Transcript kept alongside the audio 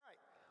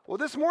Well,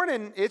 this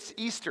morning, it's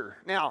Easter.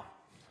 Now,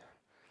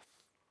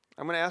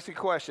 I'm going to ask you a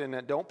question.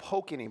 Don't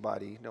poke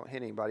anybody, don't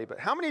hit anybody, but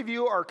how many of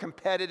you are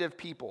competitive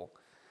people?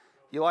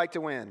 You like to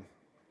win.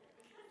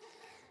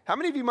 How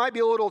many of you might be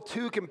a little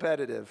too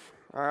competitive?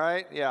 All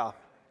right? Yeah,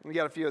 we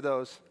got a few of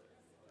those.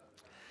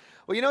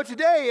 Well,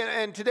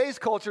 today, in today's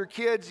culture,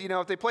 kids,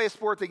 if they play a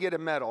sport, they get a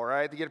medal,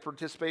 right? They get a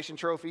participation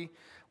trophy.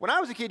 When I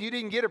was a kid, you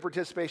didn't get a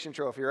participation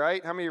trophy,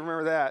 right? How many of you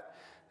remember that?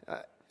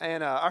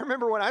 I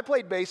remember when I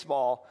played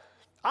baseball,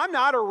 I'm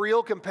not a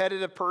real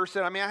competitive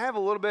person. I mean, I have a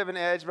little bit of an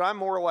edge, but I'm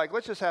more like,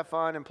 let's just have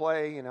fun and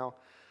play,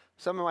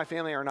 Some of my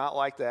family are not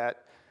like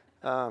that.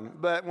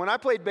 But when I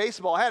played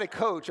baseball, I had a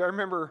coach. I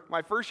remember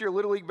my first year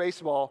Little League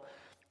Baseball.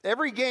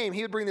 Every game,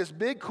 he would bring this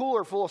big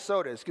cooler full of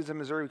sodas, because in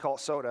Missouri we call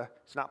it soda.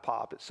 It's not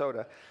pop, it's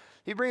soda.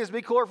 He'd bring this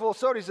big cooler full of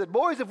soda. He said,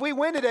 boys, if we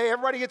win today,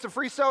 everybody gets a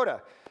free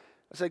soda.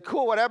 I said,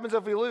 cool, what happens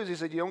if we lose? He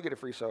said, you don't get a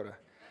free soda.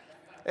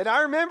 And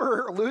I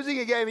remember losing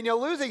a game, and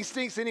losing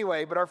stinks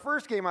anyway, but our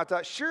first game I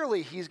thought,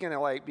 surely he's going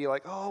to be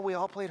like, oh, we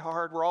all played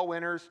hard, we're all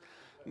winners.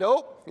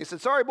 Nope. He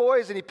said, sorry,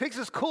 boys, and he picks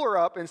his cooler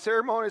up and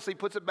ceremoniously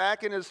puts it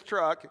back in his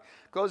truck,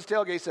 closes the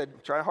tailgate,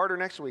 said, try harder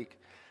next week.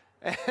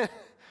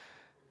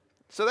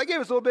 So that gave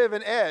us a little bit of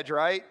an edge,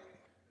 right,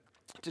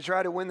 to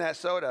try to win that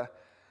soda.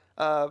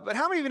 But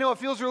how many of you know it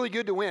feels really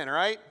good to win,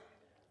 right?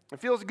 It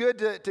feels good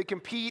to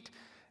compete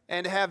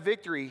and to have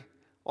victory.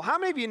 Well, how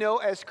many of you know,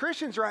 as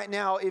Christians right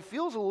now, it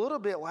feels a little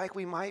bit like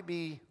we might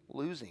be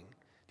losing?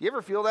 Do you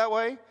ever feel that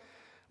way?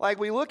 Like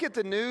we look at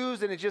the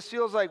news and it just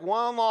feels like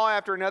one law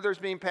after another is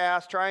being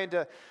passed trying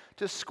to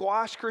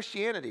squash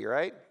Christianity,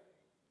 right?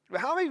 But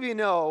how many of you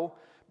know,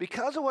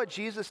 because of what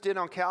Jesus did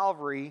on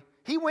Calvary,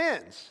 he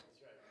wins?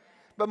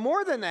 But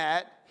more than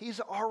that,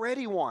 he's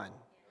already won.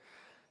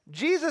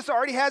 Jesus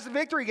already has the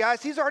victory,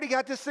 guys. He's already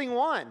got this thing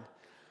won.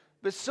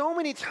 But so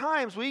many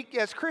times we,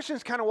 as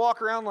Christians, kind of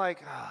walk around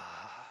like,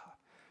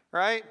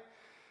 right?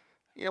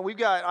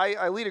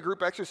 I lead a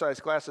group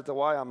exercise class at the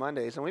Y on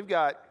Mondays, and we've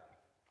got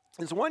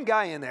this one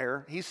guy in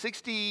there. He's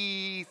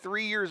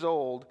 63 years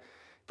old,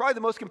 probably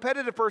the most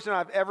competitive person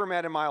I've ever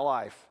met in my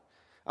life.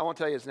 I won't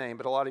tell you his name,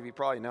 but a lot of you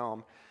probably know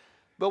him.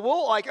 But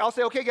I'll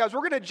say, okay, guys,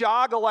 we're going to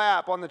jog a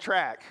lap on the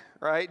track,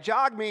 right?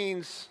 Jog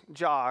means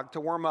jog, to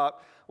warm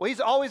up. Well,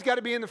 he's always got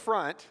to be in the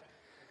front.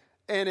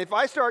 And if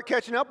I start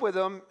catching up with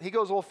him, he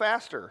goes a little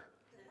faster.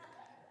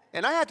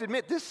 And I have to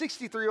admit, this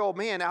 63-year-old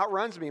man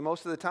outruns me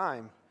most of the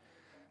time.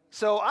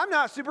 So I'm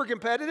not super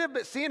competitive,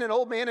 but seeing an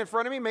old man in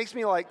front of me makes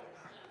me like,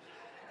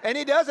 and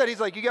he does that.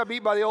 He's like, you got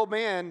beat by the old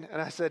man.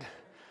 And I said,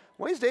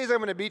 one of these days I'm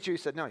going to beat you. He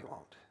said, no, you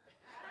won't.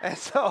 And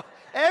so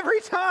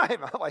every time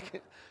I'm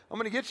like, I'm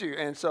going to get you.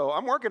 And so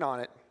I'm working on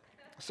it.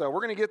 So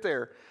we're going to get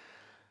there.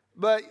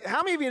 But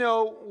how many of you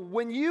know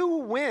when you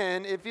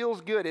win, it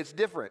feels good? It's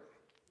different.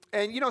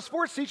 And,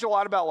 sports teach a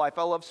lot about life.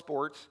 I love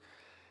sports.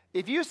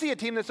 If you see a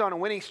team that's on a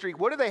winning streak,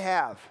 what do they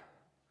have?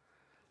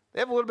 They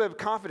have a little bit of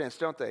confidence,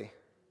 don't they?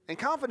 And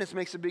confidence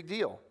makes a big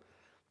deal.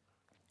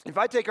 If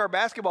I take our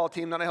basketball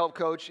team that I help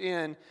coach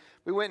in,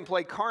 we went and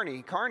played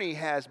Kearney. Kearney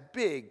has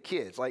big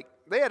kids. Like,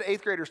 they had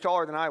 8th graders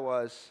taller than I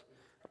was.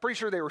 I'm pretty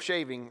sure they were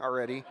shaving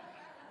already.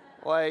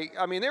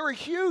 They were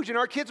huge. And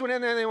our kids went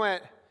in there and they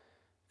went,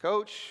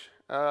 Coach,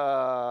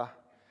 but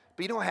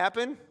you know what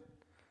happened?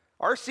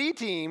 Our C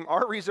team,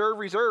 our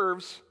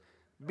reserves,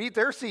 beat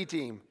their C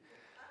team.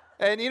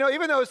 And,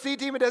 even though C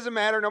team, it doesn't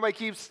matter, nobody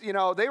keeps,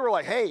 they were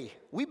like, hey,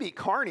 we beat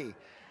Kearney.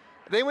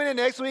 They went in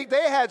next week.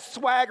 They had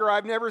swagger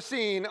I've never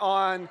seen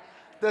on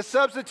the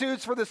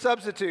substitutes for the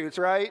substitutes,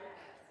 right?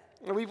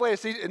 And we played a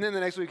C, and then the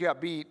next week we got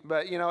beat.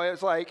 But, it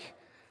was like,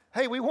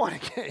 hey, we won a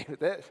game.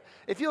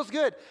 It feels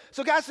good.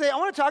 So, guys, today I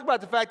want to talk about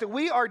the fact that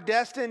we are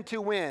destined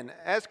to win.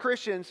 As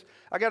Christians,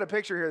 I got a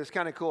picture here that's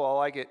kind of cool. I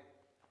like it.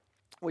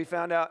 We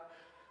found out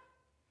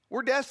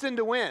we're destined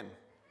to win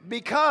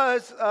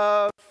because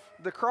of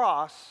the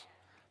cross,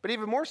 but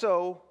even more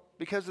so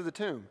because of the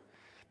tomb,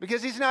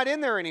 because he's not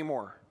in there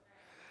anymore.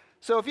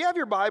 So if you have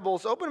your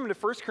Bibles, open them to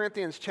 1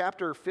 Corinthians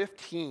chapter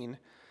 15.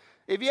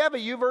 If you have a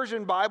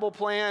YouVersion Bible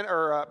plan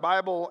or a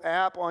Bible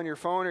app on your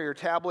phone or your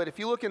tablet, if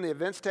you look in the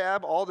events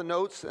tab, all the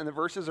notes and the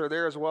verses are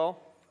there as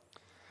well.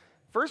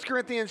 1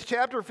 Corinthians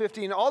chapter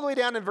 15, all the way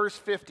down to verse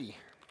 50.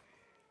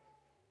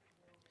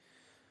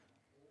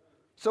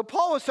 So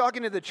Paul was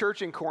talking to the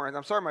church in Corinth.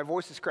 I'm sorry, my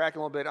voice is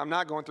cracking a little bit. I'm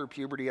not going through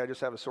puberty. I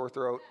just have a sore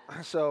throat.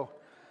 So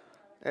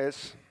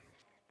it's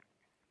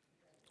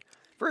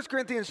 1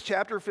 Corinthians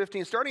chapter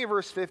 15, starting at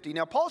verse 50.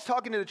 Now, Paul's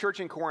talking to the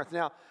church in Corinth.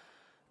 Now,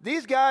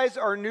 these guys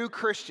are new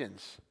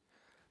Christians.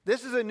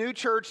 This is a new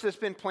church that's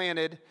been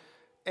planted.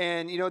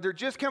 And, they're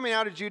just coming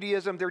out of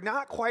Judaism. They're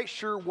not quite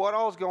sure what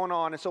all is going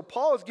on. And so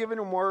Paul is giving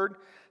them word.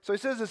 So he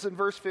says this in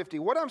verse 50.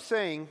 What I'm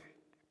saying,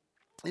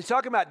 he's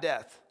talking about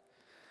death.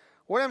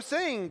 What I'm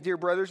saying, dear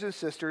brothers and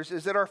sisters,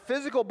 is that our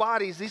physical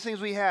bodies, these things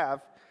we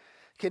have,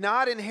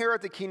 cannot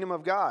inherit the kingdom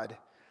of God.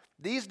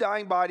 These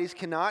dying bodies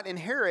cannot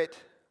inherit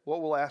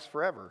what will last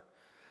forever.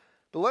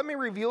 But let me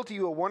reveal to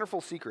you a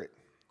wonderful secret.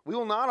 We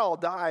will not all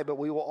die, but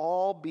we will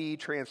all be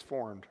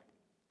transformed.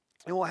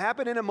 It will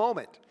happen in a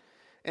moment,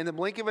 in the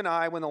blink of an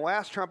eye when the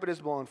last trumpet is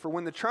blown. For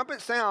when the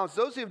trumpet sounds,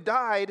 those who have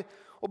died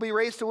will be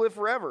raised to live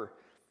forever,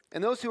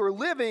 and those who are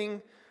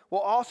living will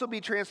also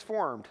be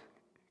transformed.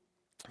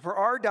 For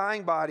our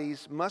dying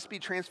bodies must be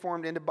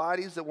transformed into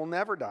bodies that will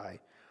never die.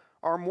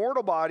 Our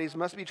mortal bodies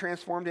must be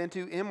transformed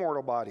into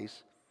immortal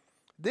bodies.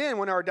 Then,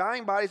 when our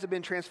dying bodies have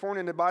been transformed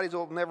into bodies that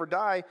will never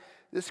die,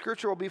 this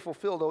scripture will be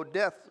fulfilled. Oh,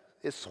 death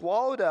is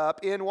swallowed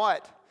up in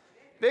what?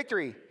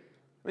 Victory.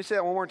 Let me say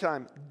that one more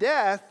time.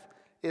 Death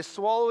is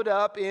swallowed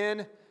up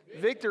in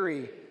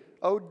victory.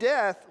 Oh,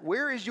 death,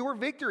 where is your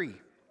victory?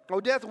 Oh,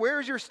 death, where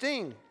is your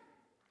sting?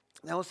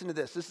 Now listen to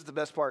this. This is the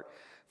best part.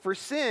 For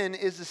sin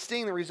is the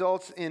sting that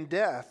results in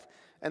death,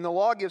 and the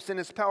law gives sin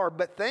its power.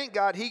 But thank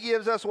God he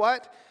gives us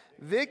what?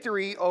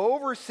 Victory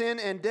over sin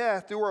and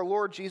death through our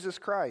Lord Jesus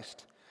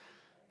Christ.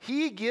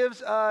 He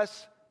gives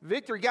us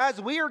victory. Guys,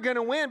 we are going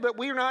to win, but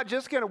we are not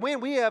just going to win.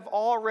 We have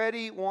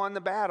already won the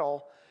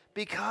battle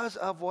because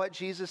of what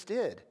Jesus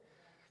did.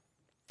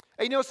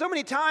 And so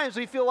many times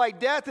we feel like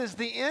death is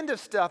the end of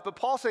stuff, but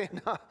Paul's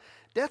saying, no,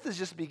 death is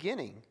just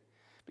beginning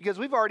because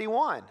we've already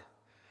won.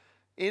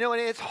 And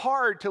it's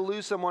hard to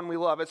lose someone we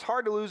love. It's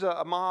hard to lose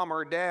a mom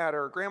or a dad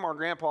or a grandma or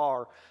grandpa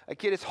or a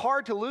kid. It's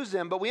hard to lose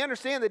them, but we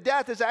understand that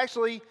death is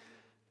actually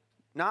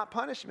not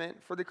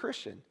punishment for the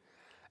Christian.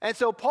 And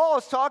so Paul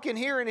is talking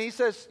here and he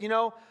says,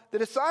 the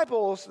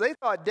disciples, they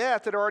thought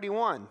death had already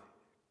won.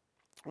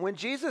 When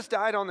Jesus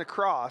died on the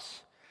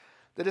cross,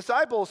 the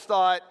disciples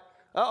thought,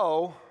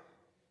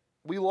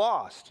 we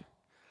lost.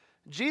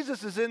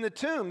 Jesus is in the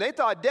tomb. They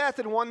thought death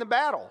had won the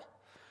battle.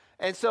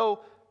 And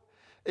so,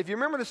 if you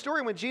remember the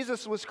story, when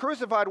Jesus was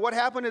crucified, what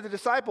happened to the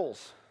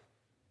disciples?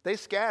 They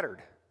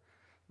scattered.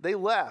 They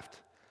left.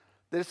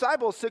 The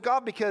disciples took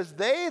off because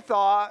they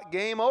thought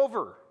game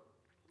over.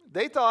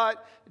 They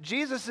thought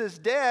Jesus is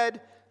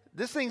dead.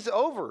 This thing's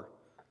over.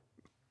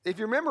 If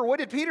you remember, what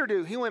did Peter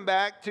do? He went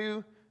back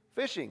to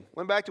fishing.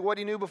 Went back to what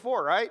he knew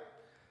before, right?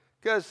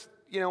 Because,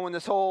 when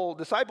this whole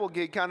disciple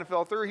gig kind of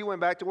fell through, he went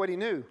back to what he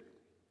knew.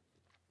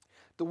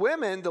 The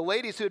women, the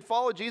ladies who had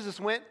followed Jesus,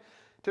 went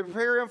to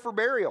prepare him for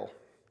burial.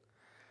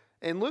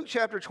 In Luke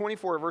chapter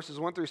 24, verses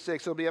 1 through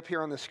 6, it'll be up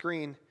here on the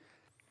screen.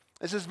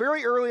 It says,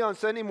 very early on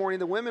Sunday morning,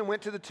 the women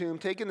went to the tomb,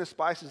 taking the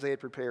spices they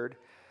had prepared.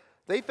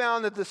 They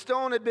found that the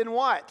stone had been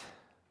what?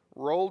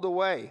 Rolled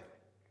away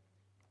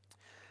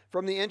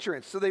from the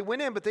entrance. So they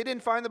went in, but they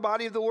didn't find the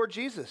body of the Lord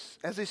Jesus.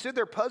 As they stood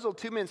there puzzled,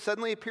 two men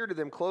suddenly appeared to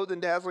them, clothed in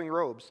dazzling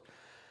robes.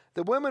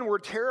 The women were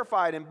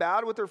terrified and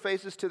bowed with their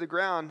faces to the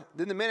ground.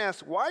 Then the men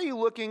asked, why are you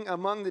looking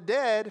among the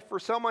dead for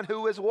someone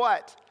who is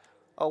what?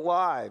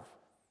 Alive.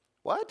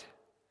 What?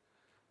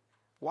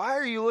 Why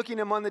are you looking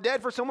among the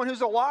dead for someone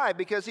who's alive?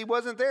 Because he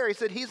wasn't there. He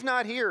said, he's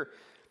not here.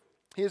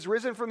 He is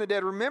risen from the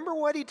dead. Remember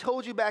what he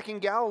told you back in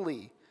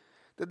Galilee,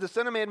 that the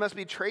Son of Man must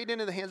be traded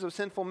into the hands of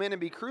sinful men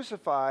and be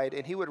crucified,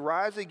 and he would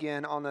rise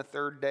again on the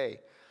third day.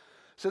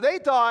 So they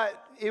thought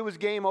it was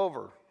game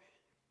over.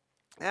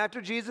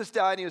 After Jesus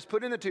died and he was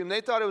put in the tomb,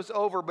 they thought it was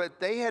over, but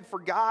they had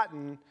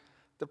forgotten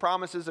the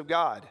promises of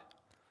God.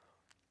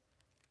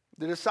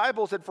 The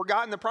disciples had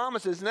forgotten the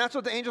promises, and that's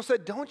what the angel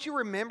said. Don't you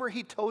remember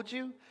he told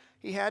you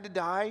he had to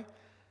die,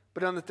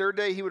 but on the third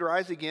day he would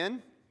rise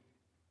again?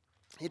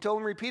 He told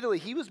them repeatedly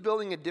he was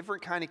building a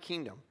different kind of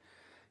kingdom.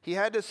 He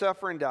had to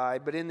suffer and die,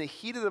 but in the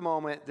heat of the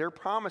moment, their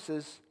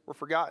promises were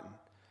forgotten.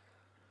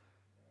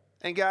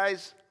 And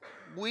guys,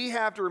 we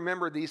have to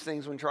remember these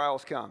things when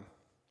trials come.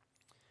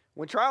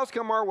 When trials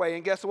come our way,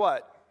 and guess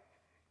what?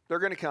 They're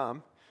going to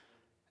come.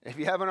 If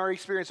you haven't already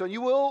experienced one,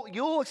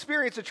 you'll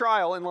experience a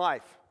trial in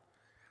life.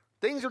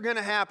 Things are going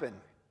to happen.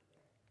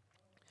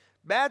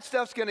 Bad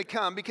stuff's going to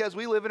come because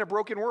we live in a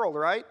broken world,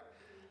 right?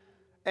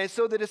 And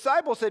so the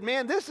disciples said,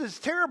 man, this is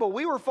terrible.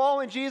 We were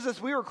following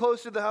Jesus. We were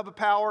close to the hub of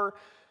power,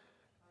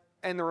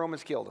 and the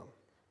Romans killed him.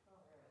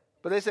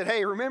 But they said,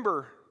 hey,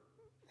 remember,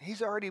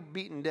 he's already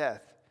beaten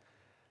death.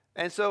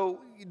 And so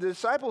the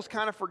disciples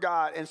kind of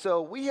forgot. And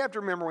so we have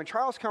to remember when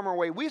trials come our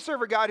way, we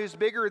serve a God who's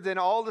bigger than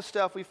all the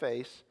stuff we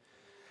face.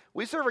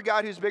 We serve a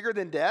God who's bigger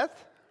than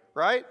death,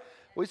 right?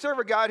 We serve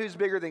a God who's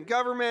bigger than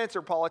governments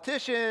or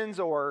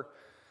politicians or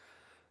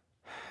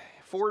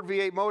Ford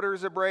V8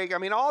 motors that break. I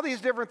mean, all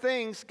these different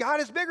things. God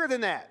is bigger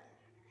than that.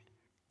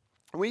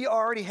 We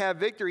already have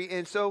victory.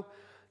 And so,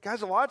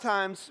 guys, a lot of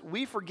times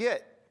we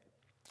forget.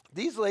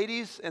 These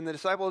ladies and the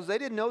disciples, they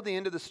didn't know the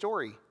end of the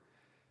story,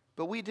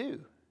 but we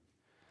do.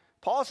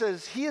 Paul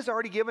says he has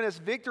already given us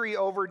victory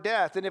over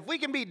death. And if we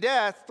can beat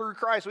death through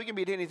Christ, we can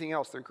beat anything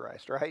else through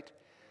Christ, right?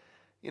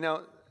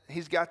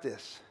 He's got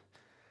this.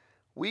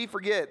 We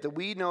forget that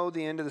we know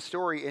the end of the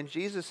story, and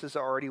Jesus has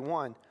already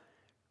won.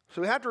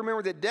 So we have to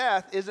remember that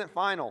death isn't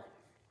final.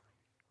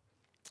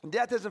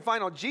 Death isn't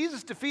final.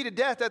 Jesus defeated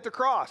death at the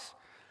cross.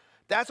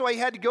 That's why he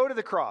had to go to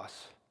the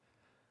cross.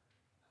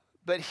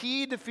 But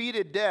he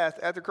defeated death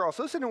at the cross.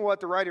 Listen to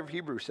what the writer of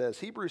Hebrews says.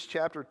 Hebrews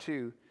chapter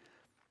 2,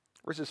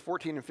 verses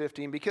 14 and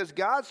 15. Because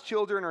God's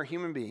children are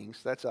human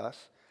beings, that's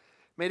us,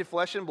 made of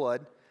flesh and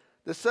blood,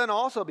 the Son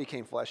also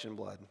became flesh and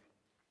blood.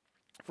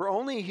 For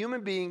only a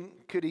human being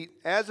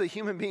as a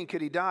human being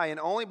could he die, and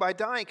only by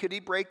dying could he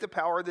break the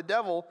power of the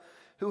devil,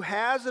 who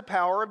has the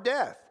power of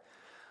death.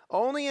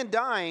 Only in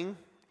dying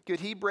could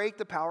he break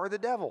the power of the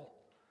devil,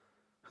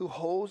 who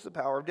holds the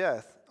power of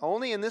death.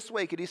 Only in this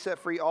way could he set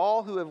free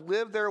all who have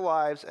lived their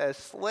lives as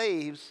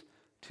slaves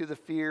to the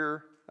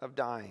fear of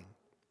dying.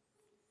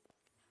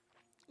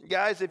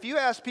 Guys, if you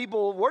ask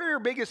people, what are your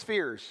biggest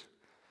fears?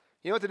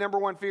 You know what the number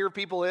one fear of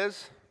people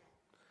is?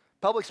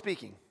 Public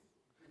speaking.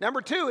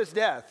 Number two is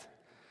death.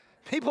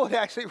 People would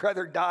actually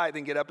rather die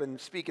than get up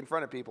and speak in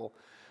front of people.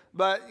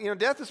 But,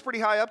 death is pretty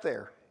high up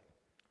there,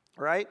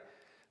 right?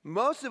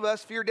 Most of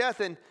us fear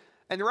death. And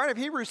the writer of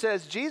Hebrews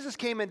says Jesus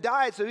came and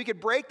died so he could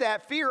break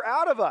that fear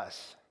out of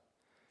us.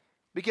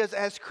 Because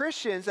as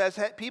Christians, as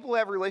people who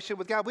have a relationship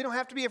with God, we don't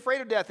have to be afraid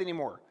of death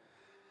anymore.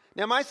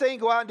 Now, am I saying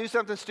go out and do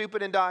something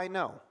stupid and die?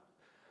 No.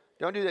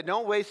 Don't do that.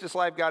 Don't waste this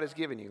life God has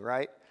given you,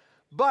 right?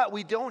 But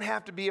we don't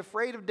have to be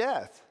afraid of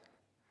death.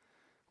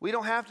 We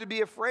don't have to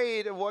be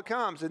afraid of what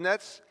comes. And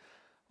that's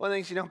one of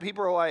the things,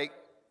 people are like,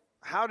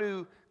 how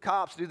do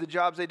cops do the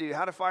jobs they do?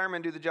 How do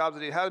firemen do the jobs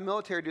they do? How do the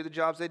military do the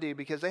jobs they do?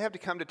 Because they have to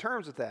come to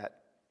terms with that.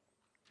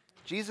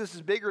 Jesus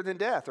is bigger than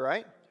death,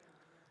 right?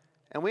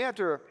 And we have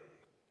to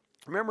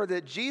remember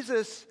that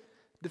Jesus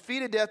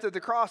defeated death at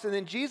the cross, and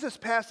then Jesus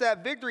passed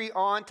that victory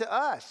on to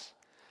us.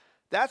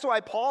 That's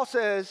why Paul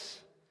says,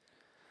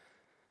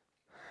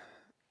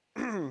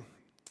 I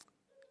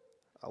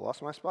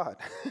lost my spot.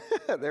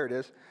 There it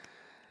is.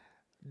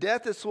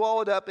 Death is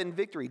swallowed up in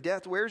victory.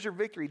 Death, where's your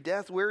victory?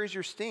 Death, where is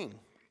your sting?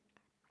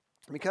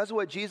 Because of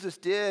what Jesus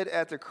did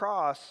at the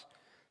cross,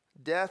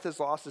 death has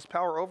lost its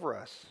power over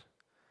us.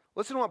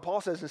 Listen to what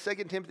Paul says in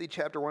 2 Timothy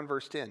chapter 1,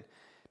 verse 10.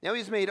 Now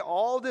he's made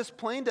all this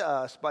plain to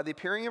us by the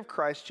appearing of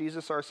Christ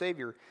Jesus our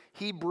Savior.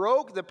 He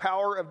broke the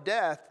power of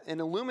death and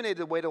illuminated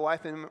the way to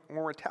life and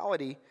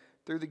immortality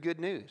through the good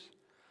news.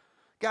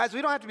 Guys,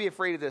 we don't have to be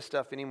afraid of this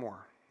stuff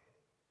anymore.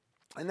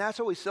 And that's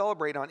what we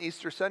celebrate on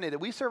Easter Sunday, that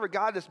we serve a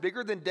God that's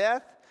bigger than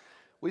death.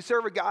 We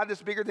serve a God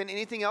that's bigger than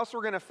anything else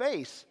we're going to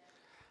face.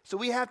 So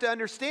we have to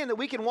understand that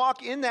we can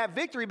walk in that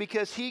victory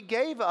because he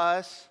gave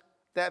us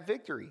that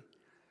victory.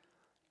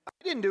 I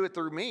didn't do it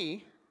through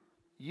me.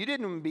 You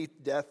didn't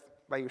beat death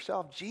by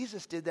yourself.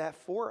 Jesus did that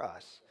for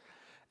us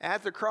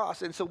at the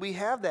cross. And so we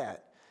have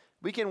that.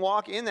 We can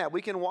walk in that.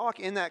 We can walk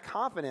in that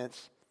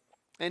confidence.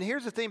 And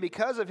here's the thing,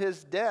 because of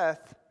his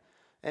death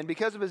and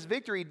because of his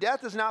victory,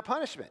 death is not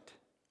punishment.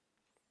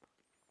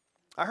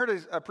 I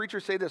heard a preacher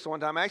say this one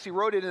time. I actually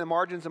wrote it in the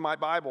margins of my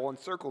Bible and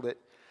circled it.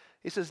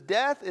 He says,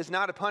 death is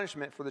not a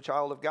punishment for the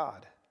child of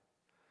God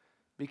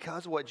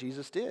because of what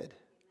Jesus did,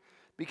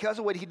 because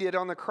of what he did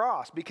on the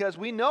cross, because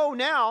we know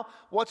now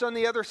what's on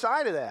the other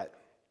side of that.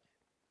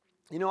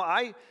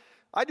 I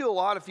do a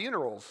lot of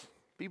funerals.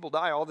 People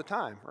die all the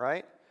time,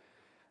 right?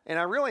 And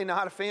I'm really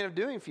not a fan of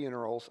doing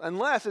funerals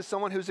unless it's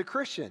someone who's a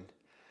Christian,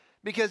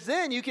 because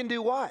then you can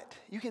do what?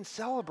 You can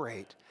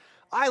celebrate.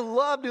 I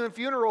love doing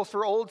funerals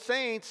for old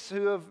saints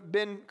who have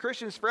been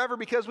Christians forever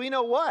because we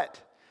know what?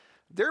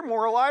 They're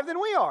more alive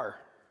than we are,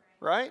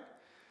 right?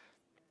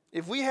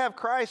 If we have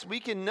Christ,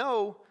 we can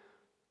know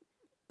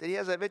that he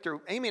has that victory.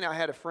 Amy and I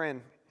had a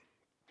friend.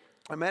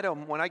 I met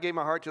him when I gave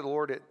my heart to the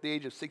Lord at the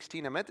age of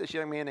 16. I met this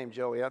young man named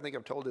Joey. I think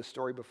I've told this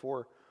story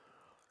before.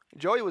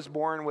 Joey was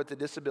born with a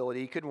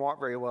disability. He couldn't walk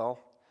very well,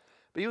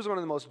 but he was one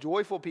of the most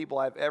joyful people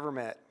I've ever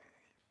met.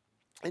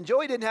 And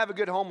Joey didn't have a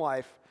good home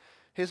life.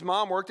 His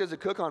mom worked as a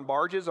cook on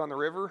barges on the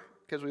river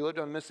because we lived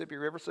on the Mississippi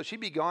River, so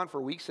she'd be gone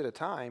for weeks at a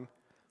time,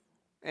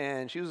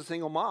 and she was a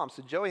single mom,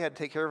 so Joey had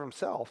to take care of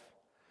himself.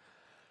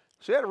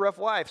 So he had a rough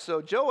life.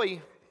 So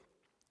Joey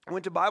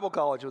went to Bible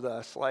college with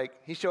us.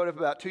 He showed up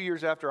about 2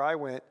 years after I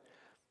went.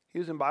 He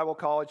was in Bible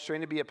college,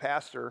 trained to be a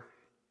pastor.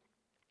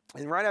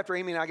 And right after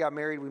Amy and I got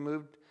married,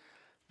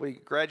 we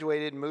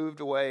graduated, moved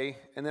away,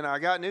 and then I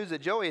got news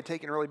that Joey had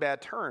taken a really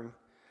bad turn.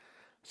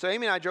 So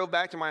Amy and I drove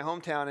back to my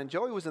hometown, and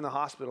Joey was in the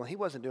hospital, and he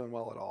wasn't doing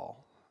well at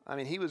all. I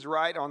mean, he was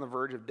right on the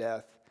verge of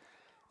death.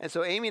 And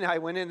so Amy and I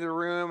went into the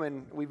room,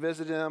 and we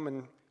visited him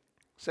and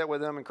sat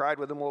with him and cried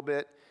with him a little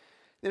bit.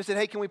 Then we said,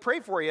 hey, can we pray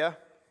for you? And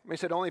he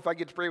said, only if I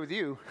get to pray with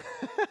you.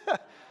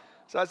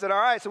 So I said, all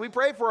right. So we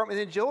prayed for him, and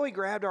then Joey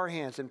grabbed our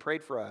hands and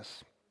prayed for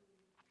us.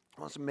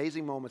 One of the most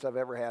amazing moments I've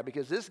ever had,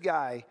 because this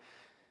guy,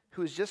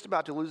 who was just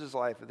about to lose his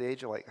life at the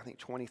age of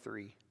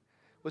 23,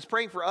 was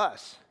praying for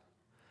us.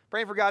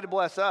 Praying for God to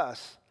bless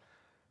us.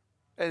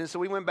 And so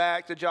we went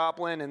back to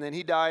Joplin, and then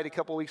he died a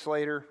couple weeks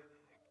later.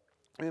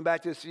 We went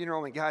back to his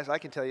funeral, and guys, I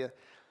can tell you,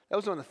 that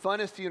was one of the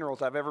funnest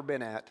funerals I've ever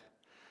been at.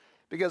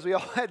 Because we all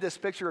had this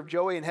picture of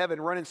Joey in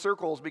heaven running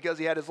circles because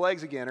he had his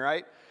legs again,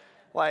 right?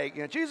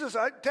 Jesus,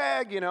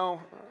 tag,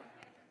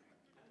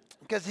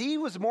 Because he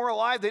was more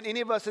alive than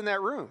any of us in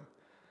that room.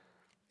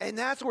 And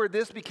that's where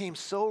this became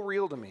so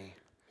real to me.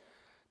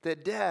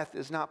 That death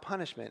is not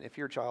punishment if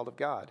you're a child of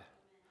God.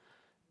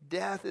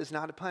 Death is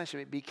not a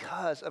punishment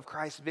because of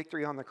Christ's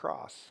victory on the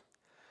cross.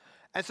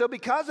 And so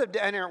because of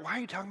death, and why are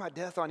you talking about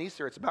death on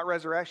Easter? It's about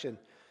resurrection.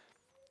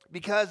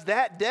 Because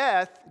that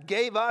death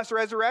gave us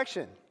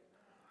resurrection.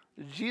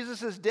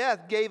 Jesus'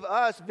 death gave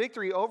us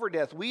victory over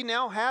death. We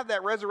now have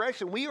that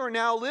resurrection. We are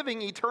now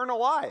living eternal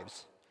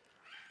lives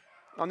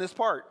on this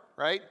part,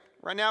 right?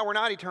 Right now we're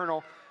not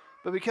eternal,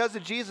 but because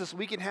of Jesus,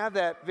 we can have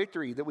that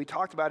victory that we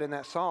talked about in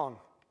that song.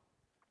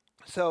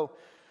 So,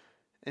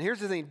 and here's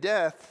the thing,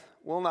 death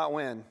will not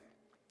win.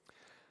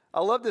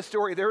 I love this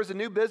story. There was a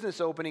new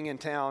business opening in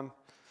town,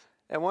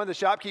 and one of the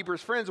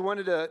shopkeeper's friends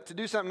wanted to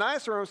do something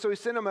nice for him, so he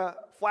sent him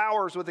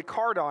flowers with a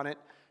card on it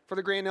for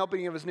the grand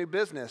opening of his new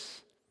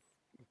business.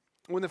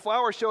 When the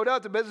flowers showed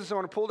up, the business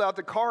owner pulled out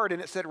the card,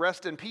 and it said,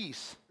 "Rest in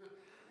peace."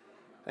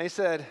 And he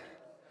said,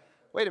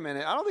 "Wait a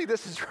minute, I don't think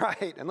this is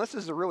right, unless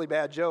this is a really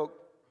bad joke."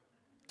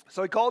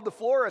 So he called the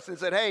florist and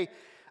said, "Hey,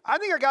 I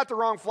think I got the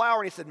wrong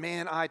flower." And he said,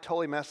 "Man, I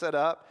totally messed that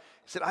up."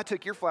 He said, "I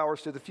took your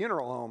flowers to the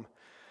funeral home."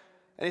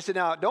 And he said,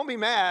 "Now, don't be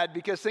mad,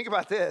 because think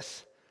about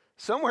this.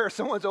 Somewhere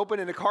someone's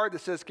opening a card that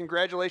says,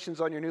 'Congratulations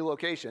on your new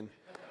location.'"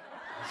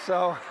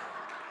 So,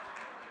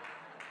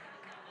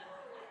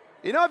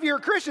 you know, if you're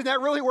a Christian, that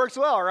really works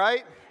well,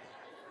 right?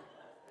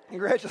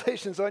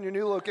 Congratulations on your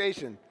new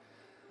location.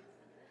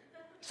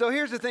 So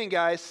here's the thing,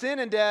 guys. Sin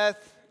and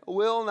death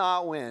will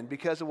not win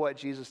because of what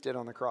Jesus did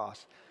on the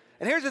cross.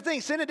 And here's the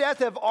thing. Sin and death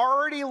have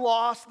already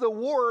lost the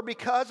war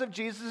because of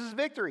Jesus'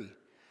 victory.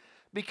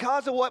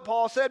 Because of what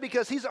Paul said,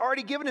 because he's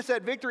already given us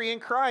that victory in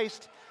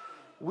Christ,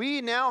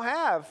 we now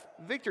have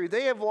victory.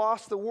 They have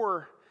lost the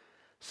war.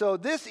 So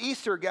this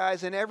Easter,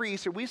 guys, and every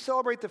Easter, we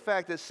celebrate the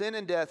fact that sin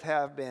and death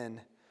have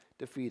been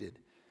defeated.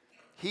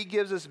 He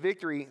gives us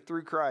victory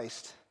through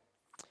Christ.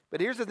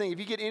 But here's the thing. If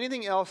you get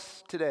anything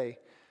else today,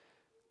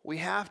 we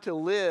have to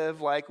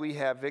live like we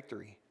have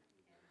victory.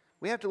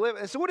 We have to live.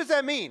 And so what does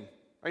that mean?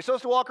 Are you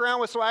supposed to walk around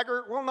with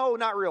swagger? Well, no,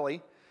 not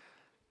really.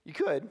 You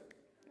could.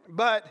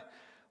 But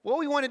what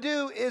we want to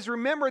do is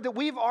remember that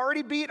we've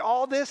already beat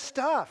all this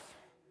stuff.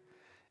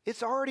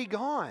 It's already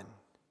gone.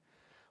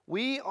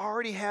 We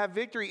already have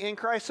victory in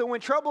Christ. So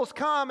when troubles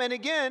come, and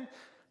again,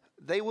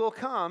 they will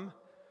come,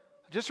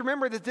 just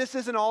remember that this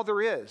isn't all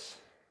there is.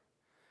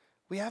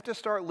 We have to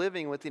start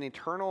living with an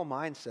eternal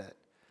mindset.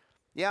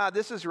 Yeah,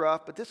 this is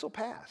rough, but this will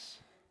pass.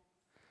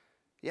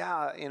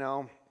 Yeah, you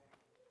know,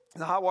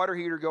 the hot water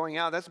heater going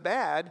out, that's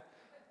bad,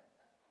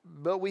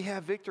 but we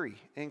have victory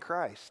in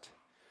Christ.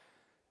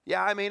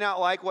 Yeah, I may not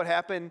like what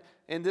happened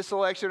in this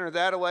election or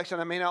that election.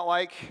 I may not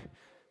like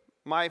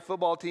my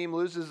football team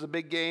loses a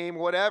big game,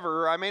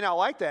 whatever. I may not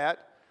like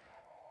that.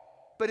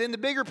 But in the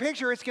bigger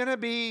picture, it's going to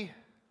be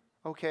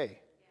okay.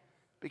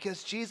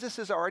 Because Jesus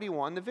has already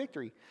won the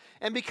victory.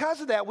 And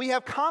because of that, we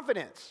have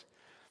confidence.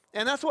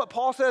 And that's what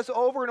Paul says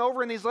over and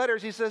over in these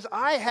letters. He says,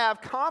 I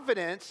have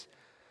confidence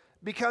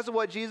because of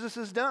what Jesus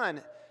has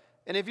done.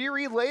 And if you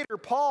read later,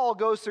 Paul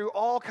goes through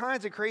all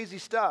kinds of crazy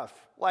stuff.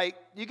 Like,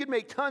 you could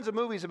make tons of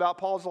movies about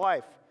Paul's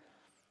life.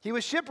 He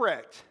was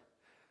shipwrecked,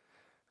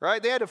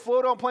 right? They had to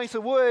float on planks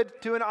of wood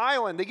to an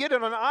island. They get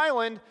on an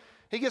island,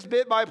 he gets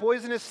bit by a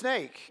poisonous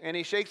snake. And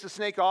he shakes the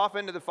snake off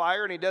into the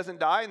fire, and he doesn't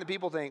die. And the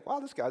people think, wow,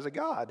 this guy's a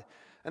god.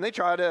 And they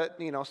try to,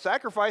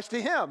 sacrifice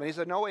to him. And he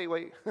said, no,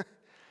 wait.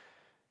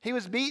 He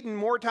was beaten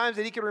more times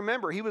than he could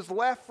remember. He was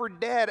left for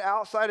dead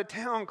outside of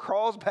town,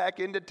 crawls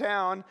back into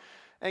town,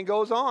 and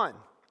goes on.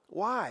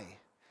 Why?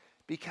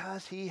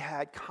 Because he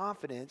had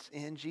confidence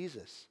in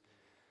Jesus.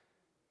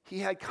 He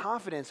had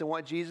confidence in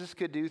what Jesus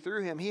could do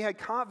through him. He had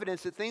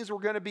confidence that things were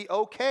going to be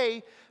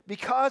okay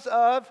because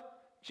of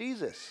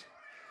Jesus.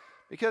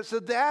 So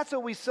that's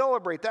what we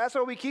celebrate. That's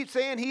what we keep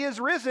saying. He is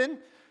risen.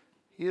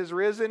 He is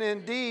risen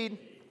indeed.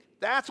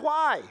 That's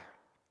why.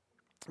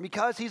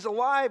 Because he's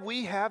alive,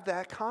 we have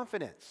that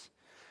confidence.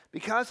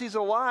 Because he's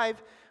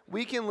alive,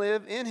 we can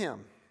live in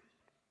him.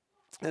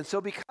 And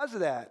so because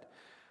of that,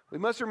 we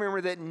must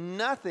remember that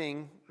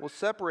nothing will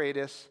separate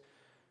us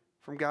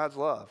from God's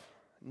love.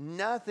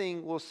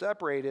 Nothing will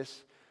separate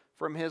us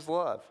from his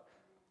love.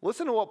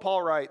 Listen to what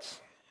Paul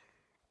writes.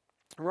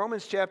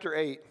 Romans chapter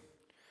 8.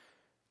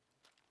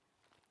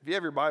 If you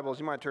have your Bibles,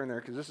 you might turn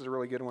there because this is a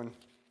really good one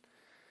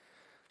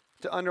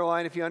to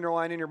underline. If you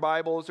underline in your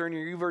Bibles or in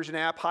your YouVersion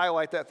app,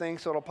 highlight that thing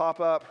so it'll pop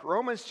up.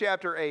 Romans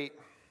chapter 8.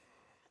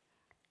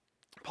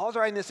 Paul's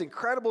writing this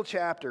incredible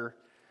chapter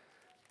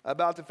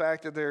about the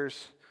fact that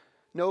there's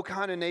no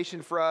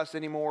condemnation for us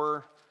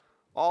anymore.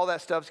 All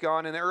that stuff's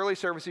gone. In the early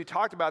service, we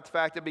talked about the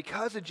fact that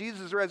because of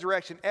Jesus'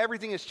 resurrection,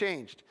 everything has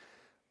changed.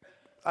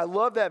 I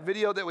love that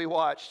video that we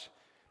watched.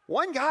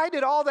 One guy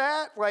did all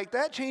that? Like,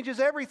 that changes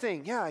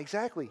everything. Yeah,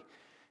 exactly.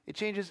 It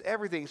changes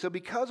everything. So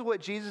because of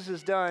what Jesus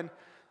has done,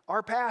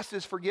 our past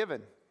is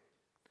forgiven.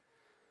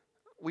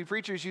 We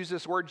preachers use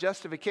this word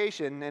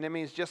justification, and it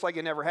means just like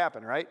it never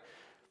happened, right?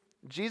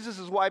 Jesus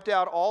has wiped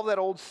out all that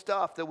old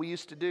stuff that we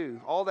used to do,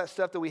 all that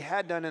stuff that we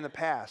had done in the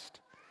past,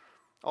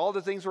 all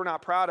the things we're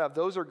not proud of,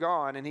 those are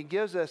gone, and he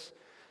gives us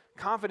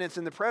confidence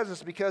in the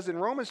presence because in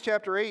Romans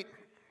chapter 8,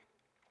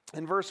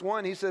 in verse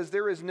 1, he says,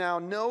 there is now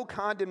no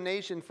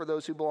condemnation for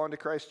those who belong to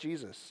Christ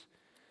Jesus.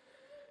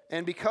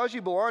 And because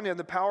you belong to him,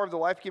 the power of the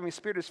life-giving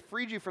Spirit has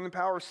freed you from the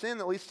power of sin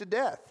that leads to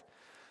death.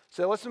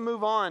 So let's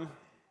move on.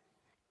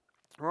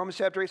 Romans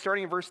chapter 8,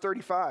 starting in verse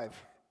 35.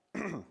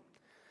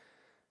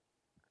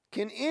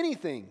 Can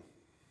anything,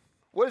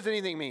 what does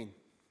anything mean?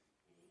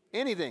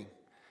 Anything.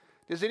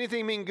 Does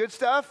anything mean good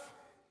stuff?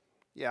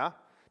 Yeah.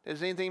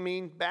 Does anything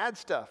mean bad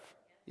stuff?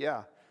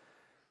 Yeah.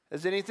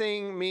 Does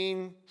anything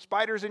mean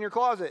spiders in your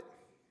closet?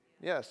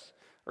 Yes.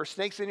 Or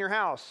snakes in your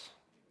house?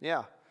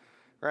 Yeah.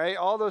 Right?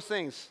 All those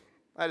things.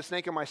 I had a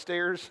snake on my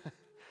stairs.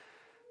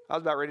 I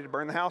was about ready to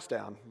burn the house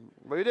down,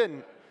 but we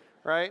didn't.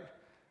 Right?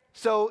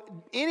 So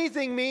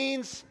anything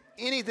means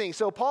anything.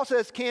 So Paul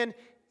says, can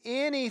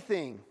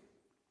anything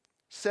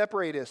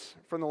separate us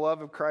from the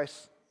love of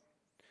Christ?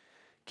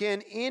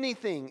 Can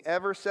anything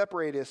ever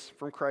separate us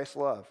from Christ's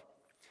love?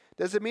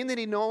 Does it mean that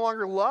he no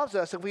longer loves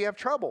us if we have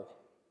trouble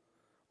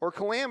or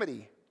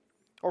calamity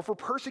or if we're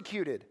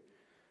persecuted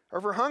or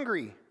if we're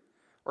hungry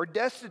or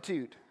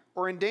destitute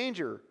or in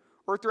danger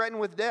or threatened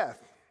with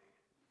death?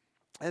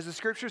 As the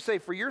scriptures say,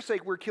 for your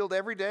sake we're killed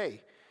every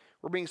day.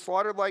 We're being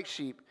slaughtered like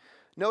sheep.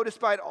 No,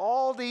 despite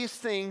all these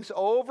things,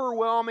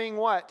 overwhelming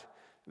what?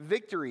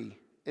 Victory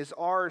is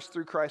ours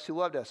through Christ who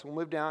loved us. We'll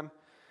move down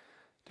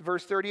to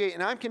verse 38.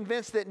 And I'm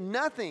convinced that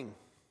nothing,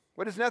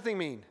 what does nothing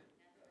mean?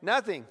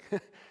 Nothing.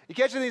 You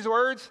catching these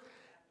words?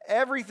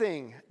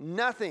 Everything,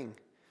 nothing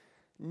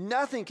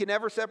can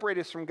ever separate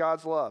us from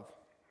God's love.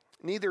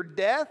 Neither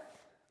death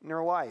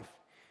nor life,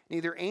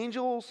 neither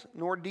angels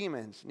nor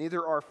demons,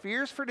 neither our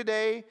fears for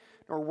today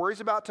nor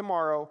worries about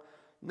tomorrow,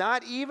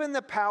 not even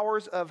the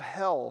powers of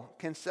hell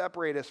can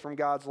separate us from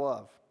God's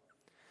love.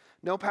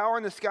 No power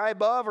in the sky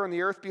above or in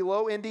the earth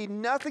below. Indeed,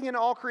 nothing in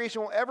all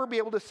creation will ever be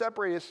able to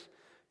separate us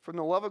from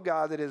the love of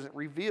God that is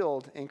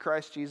revealed in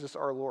Christ Jesus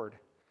our Lord.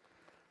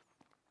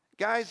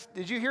 Guys,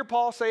 did you hear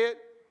Paul say it?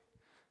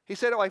 He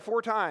said it like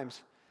 4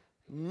 times.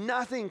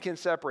 Nothing can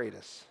separate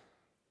us.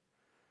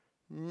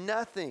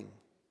 Nothing.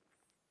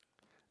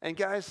 And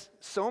guys,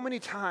 so many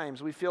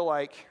times we feel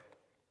like,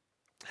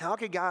 how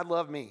could God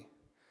love me?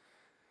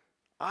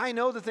 I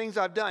know the things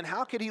I've done.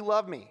 How could he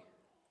love me?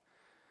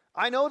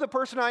 I know the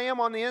person I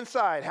am on the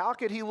inside. How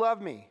could he love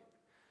me?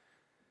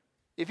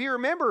 If he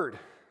remembered,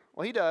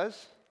 well, he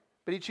does,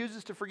 but he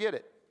chooses to forget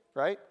it,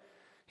 right?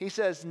 He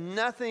says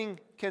nothing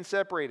can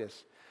separate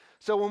us.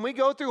 So when we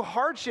go through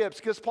hardships,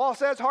 because Paul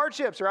says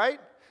hardships, right?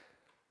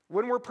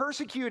 When we're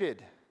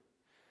persecuted,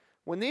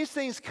 when these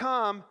things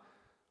come,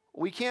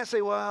 we can't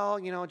say, well,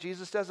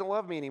 Jesus doesn't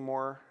love me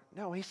anymore.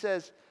 No, he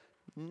says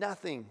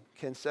nothing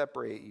can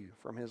separate you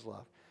from his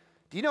love.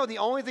 Do you know the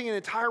only thing in the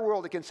entire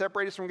world that can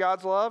separate us from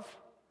God's love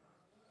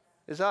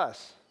is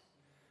us?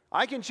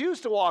 I can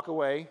choose to walk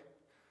away,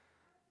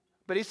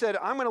 but he said,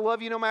 I'm going to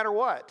love you no matter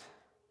what.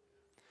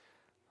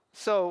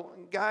 So,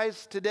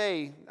 guys,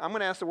 today, I'm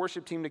going to ask the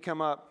worship team to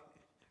come up.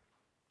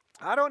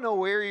 I don't know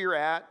where you're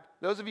at.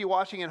 Those of you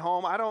watching at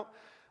home, I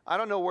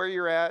don't know where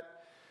you're at.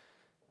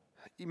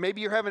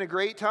 Maybe you're having a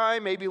great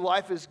time. Maybe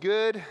life is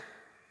good.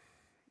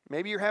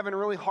 Maybe you're having a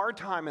really hard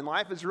time and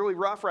life is really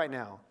rough right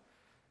now.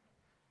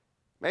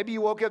 Maybe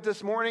you woke up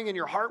this morning and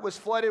your heart was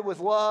flooded with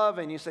love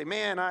and you say,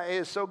 man, it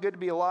is so good to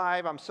be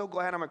alive. I'm so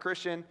glad I'm a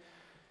Christian.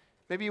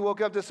 Maybe you woke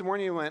up this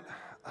morning and went,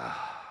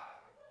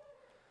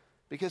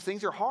 because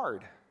things are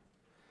hard.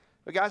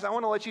 But guys, I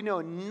want to let you know,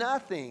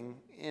 nothing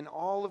in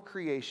all of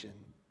creation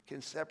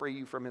can separate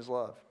you from his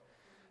love.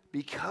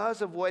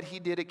 Because of what he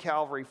did at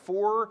Calvary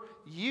for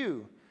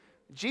you.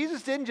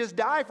 Jesus didn't just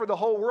die for the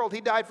whole world.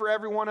 He died for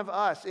every one of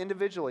us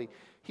individually.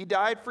 He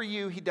died for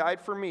you. He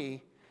died for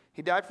me.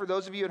 He died for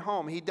those of you at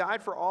home. He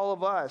died for all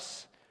of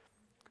us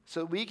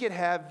so we could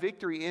have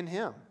victory in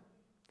him.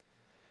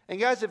 And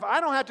guys, if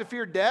I don't have to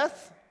fear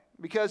death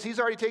because he's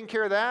already taken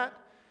care of that,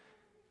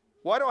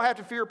 why do I have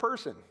to fear a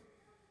person?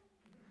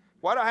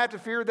 Why do I have to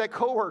fear that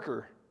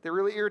coworker that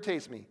really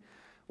irritates me?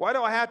 Why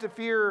do I have to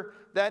fear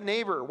that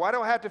neighbor? Why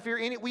do I have to fear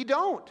any? We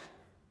don't,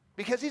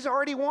 because he's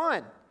already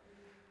won.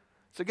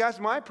 So guys,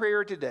 my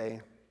prayer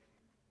today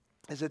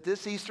is that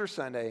this Easter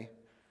Sunday,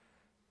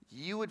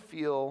 you would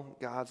feel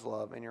God's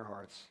love in your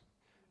hearts.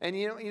 And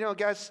you know,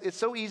 guys, it's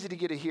so easy to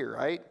get it here,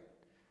 right?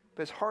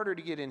 But it's harder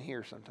to get in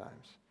here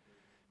sometimes.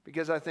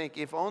 Because I think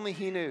if only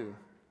he knew,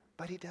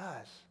 but he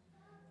does.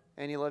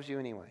 And he loves you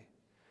anyway.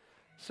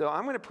 So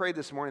I'm going to pray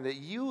this morning that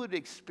you would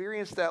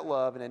experience that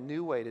love in a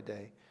new way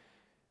today.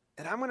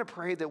 And I'm going to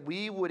pray that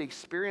we would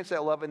experience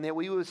that love and that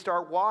we would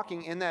start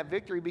walking in that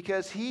victory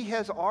because he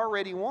has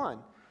already won.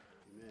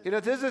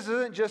 Amen. This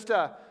isn't just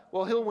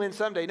he'll win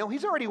someday. No,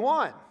 he's already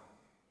won.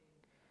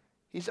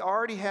 He's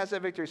already has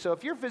that victory. So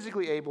if you're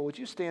physically able, would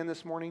you stand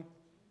this morning?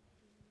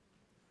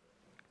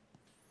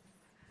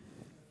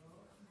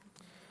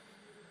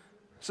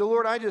 So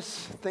Lord, I just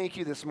thank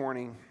you this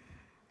morning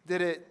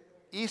that at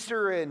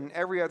Easter and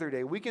every other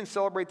day, we can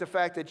celebrate the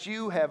fact that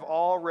you have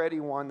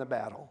already won the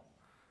battle.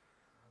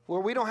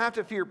 Lord, we don't have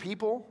to fear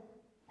people.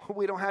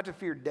 We don't have to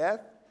fear death.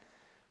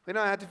 We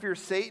don't have to fear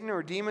Satan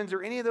or demons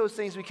or any of those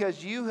things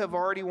because you have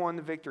already won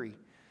the victory.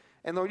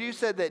 And Lord, you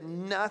said that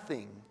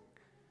nothing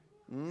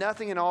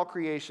in all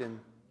creation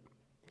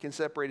can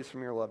separate us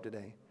from your love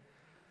today.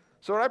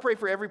 So Lord, I pray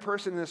for every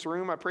person in this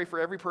room. I pray for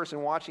every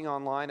person watching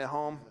online at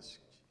home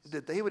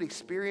that they would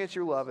experience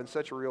your love in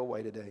such a real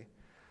way today.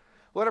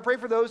 Lord, I pray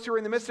for those who are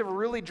in the midst of a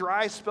really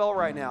dry spell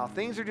right now.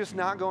 Things are just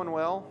not going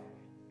well.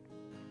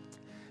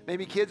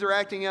 Maybe kids are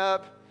acting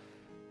up.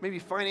 Maybe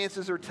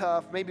finances are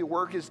tough. Maybe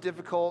work is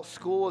difficult.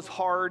 School is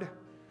hard.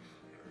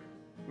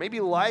 Maybe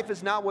life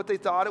is not what they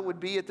thought it would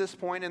be at this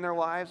point in their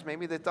lives.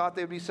 Maybe they thought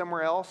they would be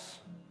somewhere else.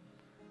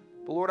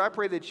 But Lord, I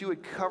pray that you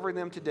would cover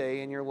them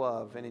today in your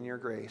love and in your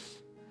grace.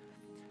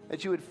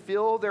 That you would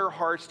fill their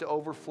hearts to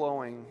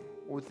overflowing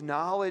with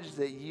knowledge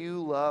that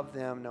you love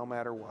them no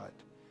matter what.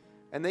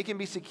 And they can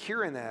be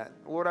secure in that.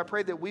 Lord, I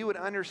pray that we would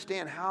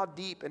understand how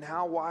deep and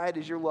how wide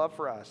is your love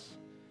for us.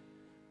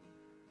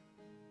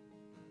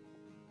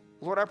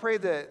 Lord, I pray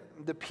that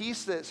the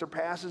peace that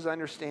surpasses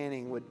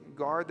understanding would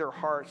guard their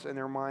hearts and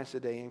their minds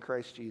today in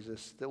Christ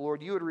Jesus. That,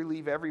 Lord, you would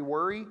relieve every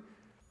worry,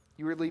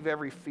 you would relieve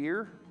every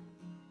fear,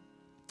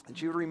 that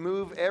you would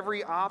remove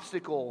every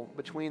obstacle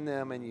between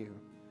them and you.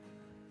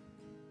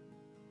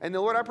 And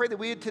Lord, I pray that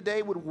we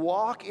today would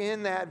walk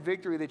in that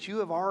victory that you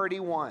have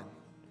already won.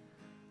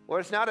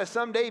 Lord, it's not a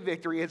someday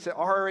victory, it's an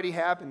already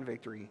happened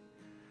victory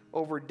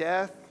over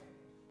death,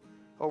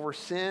 over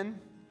sin,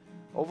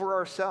 over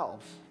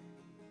ourselves.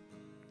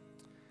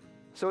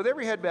 So with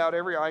every head bowed,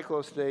 every eye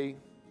closed today,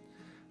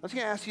 I'm just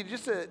going to ask you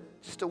just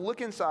to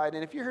look inside.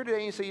 And if you're here today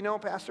and you say, you know,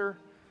 Pastor,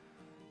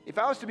 if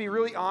I was to be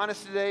really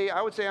honest today,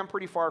 I would say I'm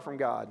pretty far from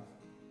God.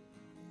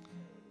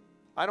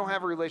 I don't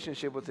have a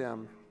relationship with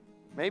him.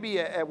 Maybe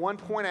at one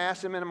point I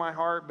asked him into my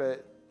heart,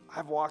 but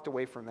I've walked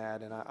away from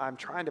that, and I'm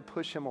trying to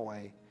push him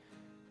away.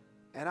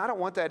 And I don't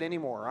want that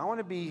anymore. I want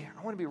to be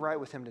right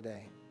with him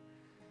today.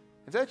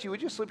 If that's you,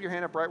 would you slip your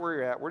hand up right where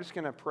you're at? We're just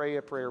going to pray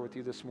a prayer with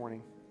you this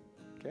morning.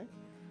 Okay?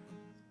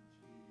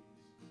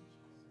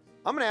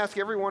 I'm going to ask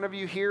every one of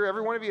you here,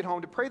 every one of you at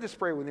home, to pray this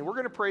prayer with me. We're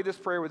going to pray this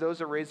prayer with those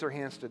that raise their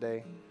hands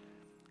today.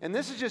 And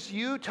this is just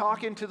you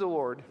talking to the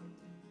Lord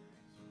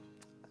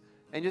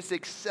and just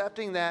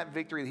accepting that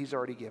victory that he's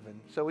already given.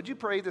 So would you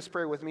pray this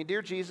prayer with me?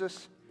 Dear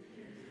Jesus,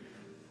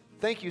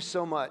 thank you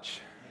so much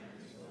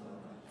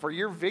for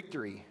your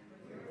victory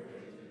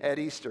at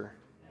Easter.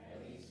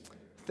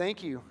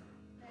 Thank you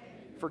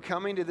for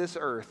coming to this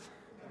earth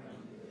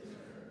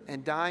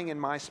and dying in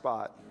my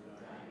spot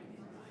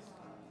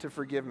to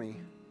forgive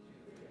me.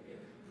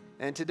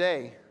 And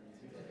today,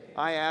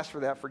 I ask for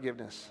that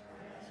forgiveness.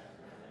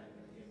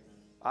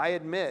 I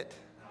admit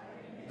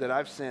that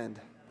I've sinned.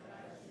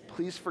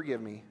 Please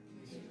forgive me.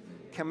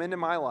 Come into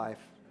my life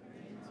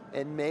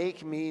and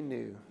make me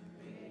new.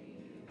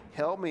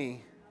 Help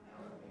me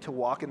to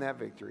walk in that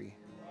victory.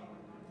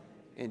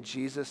 In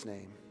Jesus'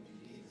 name,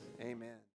 amen.